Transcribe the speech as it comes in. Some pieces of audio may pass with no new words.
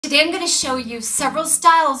Today I'm going to show you several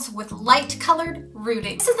styles with light colored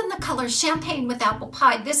rooting. This is in the color Champagne with Apple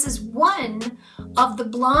Pie. This is one of the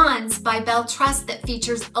blondes by Belle Tress that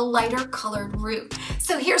features a lighter colored root.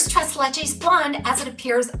 So here's Tres Leches Blonde as it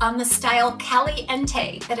appears on the style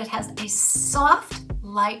Caliente, that it has a soft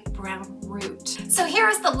light brown root. So here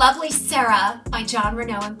is the lovely Sarah by John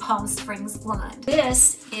Renaud and Palm Springs Blonde.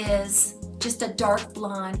 This is just a dark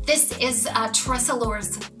blonde. This is Tres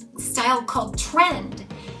Aleur's style called Trend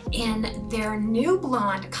in their new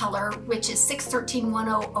blonde color, which is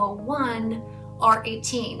 613-1001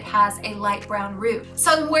 R18. It has a light brown root.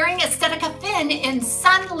 So I'm wearing Estetica Fin in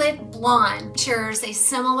Sunlit Blonde, shares a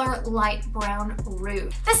similar light brown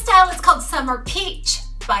root. This style is called Summer Peach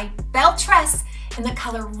by Belle Tress in the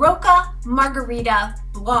color Roca Margarita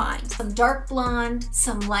Blonde. Some dark blonde,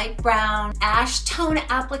 some light brown, ash tone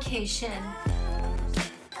application.